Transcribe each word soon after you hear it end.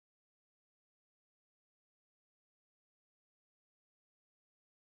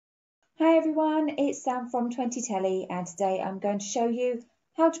Hi everyone, it's Sam from 20Telly and today I'm going to show you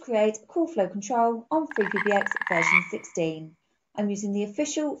how to create a call flow control on FreePBX version 16. I'm using the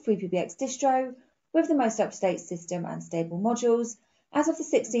official FreePBX distro with the most up-to-date system and stable modules as of the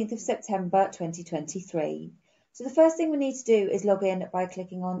 16th of September 2023. So the first thing we need to do is log in by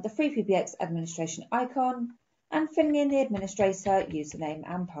clicking on the FreePBX administration icon and filling in the administrator username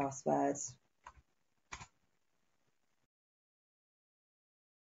and password.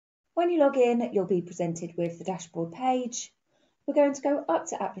 When you log in, you'll be presented with the dashboard page. We're going to go up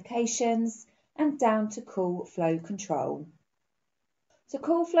to Applications and down to Call Flow Control. So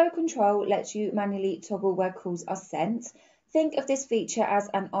Call Flow Control lets you manually toggle where calls are sent. Think of this feature as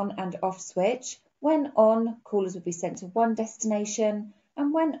an on and off switch. When on, callers would be sent to one destination,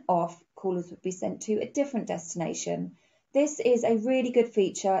 and when off, callers would be sent to a different destination. This is a really good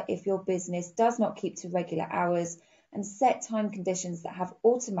feature if your business does not keep to regular hours and set time conditions that have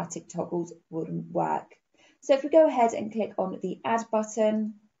automatic toggles wouldn't work. So if we go ahead and click on the Add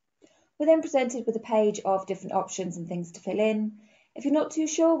button, we're then presented with a page of different options and things to fill in. If you're not too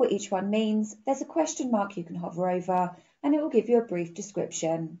sure what each one means, there's a question mark you can hover over and it will give you a brief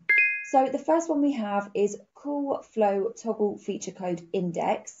description. So the first one we have is Call Flow Toggle Feature Code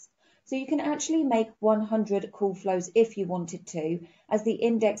Index. So you can actually make 100 call flows if you wanted to, as the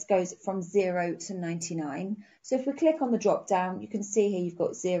index goes from 0 to 99. So if we click on the drop down, you can see here you've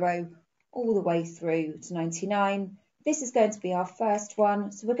got 0 all the way through to 99. This is going to be our first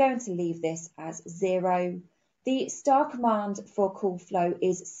one, so we're going to leave this as 0. The star command for call flow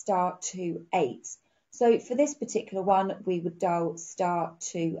is *28. So for this particular one, we would dial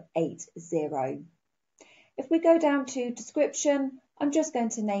 *280. If we go down to description, I'm just going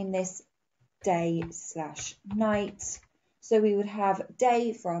to name this day/night. So we would have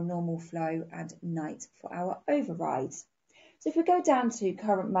day for our normal flow and night for our override. So if we go down to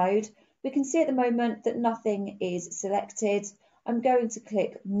current mode, we can see at the moment that nothing is selected. I'm going to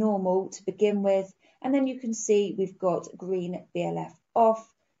click normal to begin with, and then you can see we've got green BLF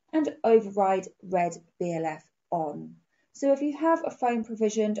off and override red BLF on. So if you have a phone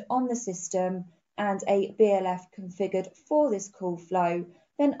provisioned on the system and a BLF configured for this call flow,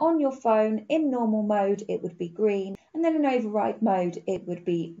 then on your phone in normal mode it would be green, and then in override mode it would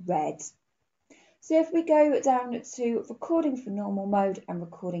be red. So if we go down to recording for normal mode and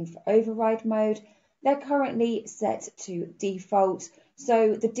recording for override mode, they're currently set to default.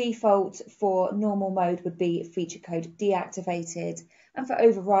 So the default for normal mode would be feature code deactivated, and for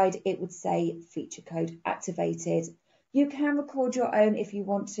override it would say feature code activated. You can record your own if you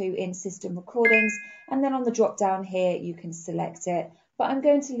want to in system recordings, and then on the drop down here you can select it, but I'm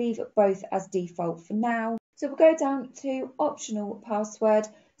going to leave both as default for now. So we'll go down to optional password.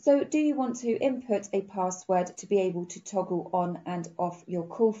 So do you want to input a password to be able to toggle on and off your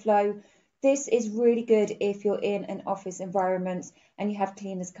call flow? This is really good if you're in an office environment and you have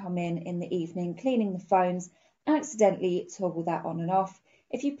cleaners come in the evening cleaning the phones and accidentally toggle that on and off.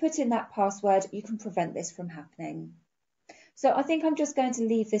 If you put in that password, you can prevent this from happening. So I think I'm just going to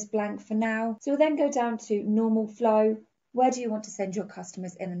leave this blank for now. So we'll then go down to normal flow. Where do you want to send your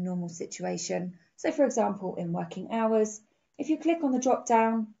customers in a normal situation? So for example, in working hours. If you click on the drop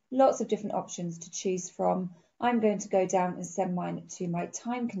down, lots of different options to choose from. I'm going to go down and send mine to my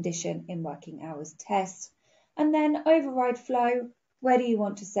time condition in working hours test. And then override flow, where do you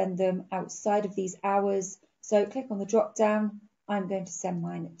want to send them outside of these hours? So click on the drop down. I'm going to send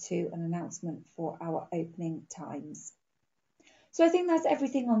mine to an announcement for our opening times. So I think that's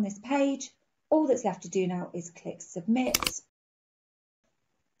everything on this page. All that's left to do now is click submit.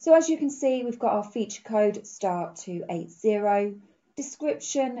 So as you can see, we've got our feature code *280,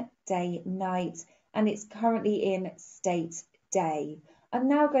 description day night, and it's currently in state day. I'm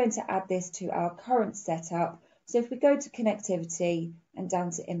now going to add this to our current setup. So if we go to connectivity and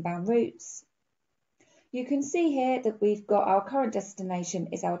down to inbound routes, you can see here that we've got our current destination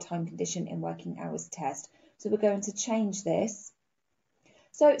is our time condition in working hours test. So we're going to change this.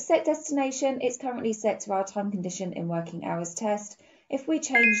 So set destination is currently set to our time condition in working hours test. If we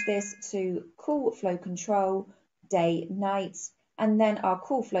change this to call flow control day night, and then our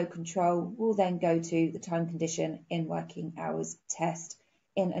call flow control will then go to the time condition in working hours test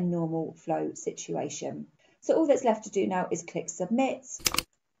in a normal flow situation. So all that's left to do now is click submit.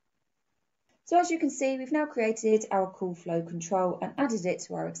 So as you can see, we've now created our call flow control and added it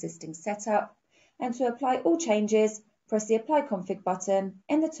to our existing setup. And to apply all changes, press the Apply Config button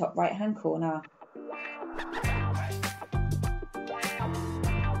in the top right hand corner.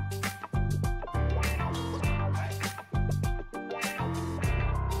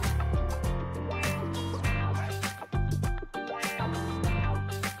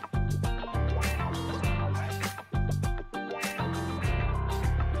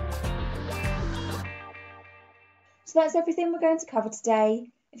 So that's everything we're going to cover today.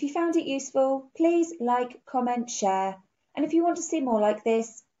 If you found it useful, please like, comment, share. And if you want to see more like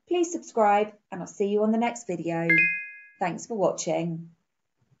this, please subscribe and I'll see you on the next video. Thanks for watching.